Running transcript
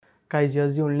Guys,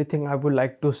 here's the only thing I would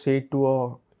like to say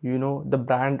to the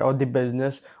brand or the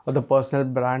business or the personal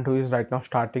brand who is right now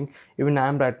starting. Even I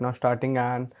am right now starting,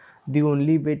 and the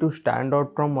only way to stand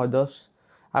out from others.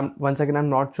 I'm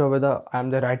not sure whether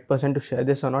I'm the right person to share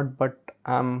this or not, but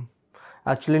I'm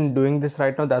actually doing this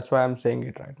right now. That's why I'm saying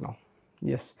it right now.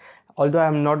 Yes, although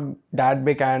I'm not that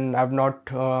big and I've not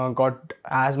got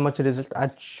as much result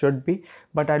as should be,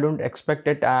 but I don't expect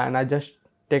it, and I just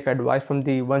take advice from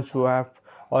the ones who have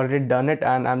already done it,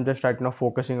 and I'm just right now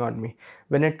focusing on me.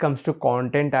 When it comes to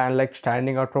content and like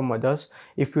standing out from others,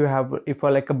 if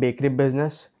you're like a bakery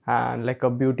business and like a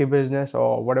beauty business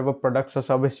or whatever products or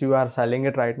service you are selling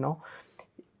it right now,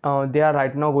 they are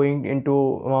right now going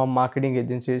into marketing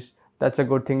agencies. That's a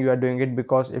good thing you are doing it,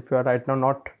 because if you are right now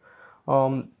not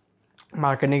um,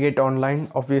 marketing it online,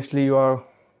 obviously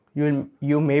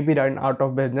you may be run out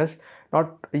of business.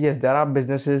 Not Yes, there are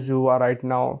businesses who are right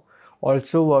now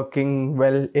also working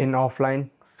well in offline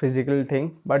physical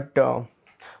thing, but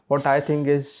what I think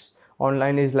is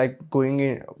online is like going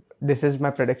in. This is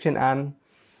my prediction, and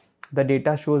the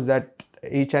data shows that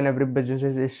each and every business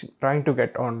is trying to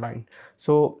get online.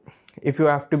 So if you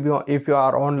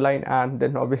are online, and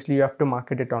then obviously you have to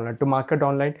market it online. To market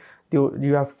online,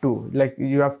 you have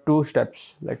two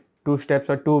steps, like two steps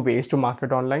or two ways to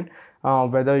market online.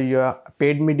 Whether you are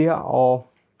paid media, or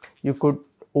you could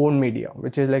own media,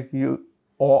 which is like you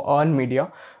or earn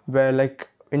media, where like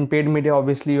in paid media,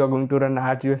 obviously you are going to run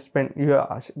ads, you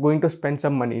are going to spend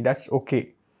some money. That's okay,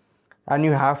 and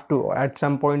you have to, at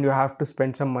some point you have to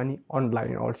spend some money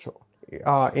online also,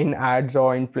 in ads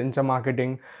or influencer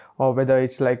marketing, or whether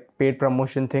it's like paid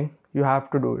promotion thing. You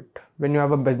have to do it when you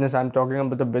have a business. I'm talking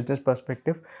about the business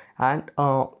perspective. And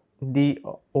the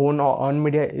own or earn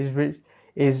media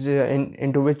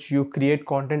into which you create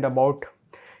content about,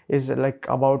 is like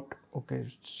about, okay,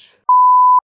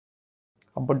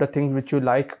 about the thing which you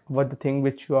like, about the thing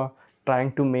which you are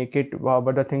trying to make it,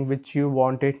 about the thing which you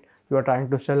want it, you are trying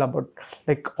to sell, about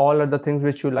like all other things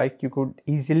which you like. You could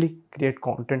easily create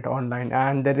content online,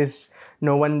 and there is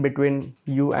no one between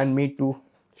you and me to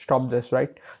stop this,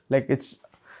 right? Like it's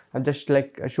I'm just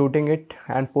like shooting it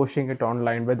and posting it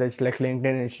online, whether it's like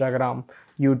LinkedIn, Instagram,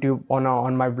 YouTube,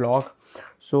 on my blog.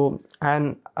 So,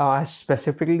 and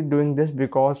specifically doing this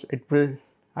because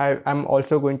I'm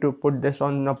also going to put this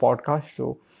on a podcast.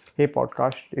 So, hey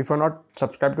podcast, if you're not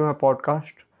subscribed to my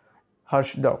podcast,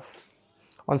 Harsh Dove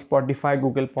on Spotify,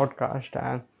 Google Podcast,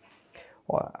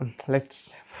 and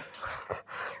let's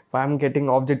I'm getting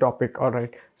off the topic. All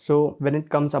right. So when it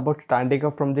comes about standing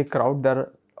up from the crowd, there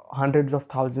are hundreds of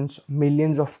thousands,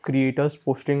 millions of creators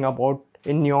posting about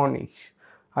in your niche.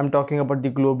 I'm talking about the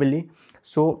globally.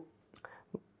 So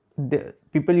the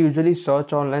people usually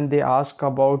search online, they ask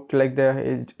about like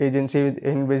the agency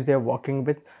in which they're working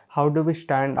with. How do we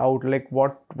stand out? Like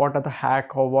what are the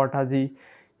hack, or what are the,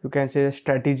 you can say,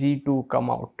 strategy to come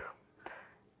out?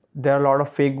 There are a lot of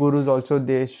fake gurus also.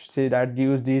 They say that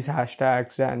use these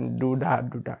hashtags and do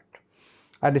that.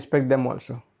 I respect them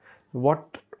also.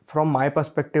 What from my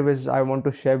perspective is, I want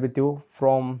to share with you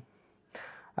from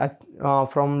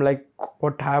like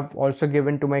what I have also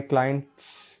given to my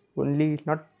clients. Only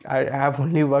not I have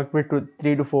only worked with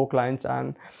 3 to 4 clients,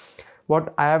 and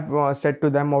what I have said to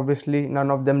them, obviously none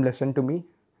of them listen to me,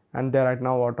 and they're right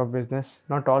now out of business.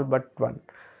 Not all, but one.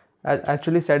 I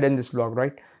actually said in this blog,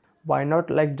 right? Why not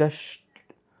like just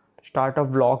start a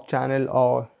vlog channel,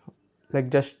 or like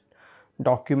just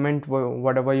document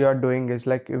whatever you are doing. Is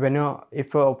like when you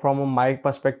if from my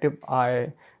perspective,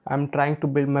 I'm trying to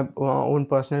build my own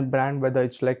personal brand, whether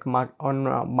it's like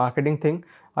marketing thing.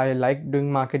 I like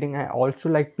doing marketing. I also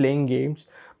like playing games,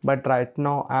 but right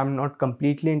now I'm not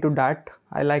completely into that.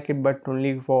 I like it, but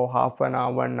only for half an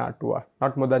hour, 1 hour, 2 hour,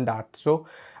 not more than that. So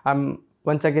I'm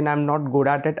not good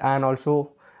at it, and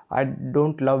also I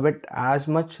don't love it as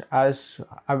much as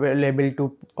I will able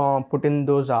to put in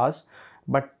those hours,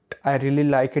 but I really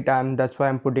like it, and that's why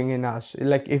I'm putting in hours.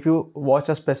 Like if you watch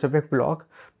a specific vlog,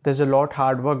 there's a lot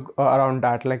hard work around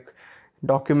that, like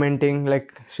documenting,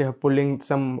 like say, pulling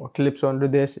some clips onto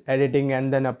this, editing,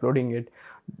 and then uploading it.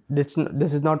 This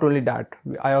is not only that.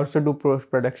 I also do post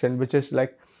production, which is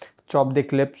like chop the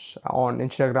clips on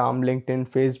Instagram, LinkedIn,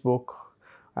 Facebook,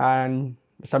 and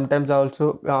sometimes I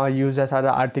also use as an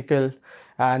article.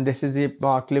 And this is the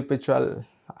clip which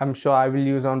I'm sure I will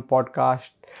use on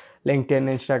podcast, LinkedIn,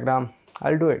 Instagram.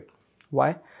 I'll do it.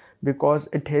 Why? Because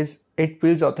it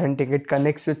feels authentic, it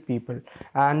connects with people.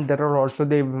 And there are also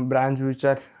the brands which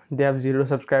are, they have 0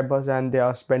 subscribers and they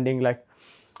are spending like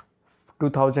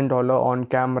 $2,000 on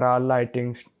camera,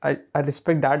 lighting. I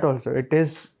respect that also. It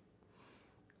is,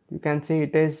 you can say,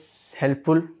 it is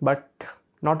helpful, but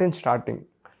not in starting.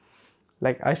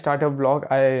 Like I start a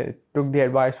vlog, I took the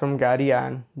advice from Gary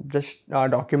and just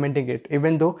documenting it,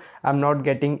 even though I'm not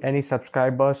getting any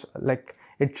subscribers like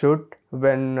it should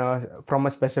when from a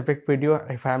specific video.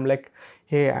 If I'm like,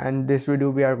 hey, and this video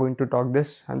we are going to talk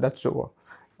this and that's over,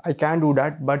 I can do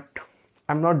that, but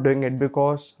I'm not doing it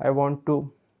because I want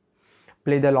to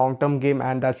play the long-term game,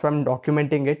 and that's why I'm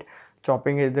documenting it,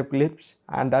 chopping it the clips,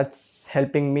 and that's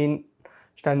helping me in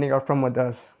standing out from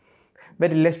others.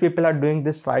 Very less people are doing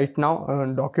this right now,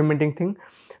 documenting thing,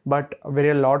 but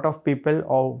very lot of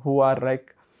people who are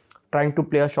like trying to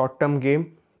play a short-term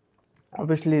game.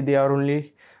 Obviously they are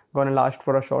only gonna last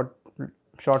for a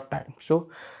short time, so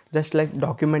just like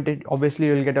document it. Obviously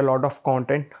you'll get a lot of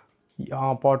content.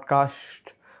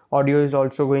 Podcast audio is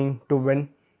also going to win.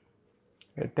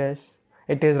 It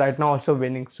is right now also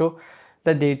winning. So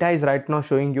the data is right now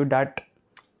showing you that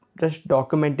just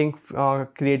documenting,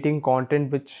 creating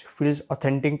content which feels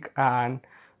authentic and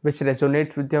which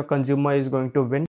resonates with your consumer is going to win.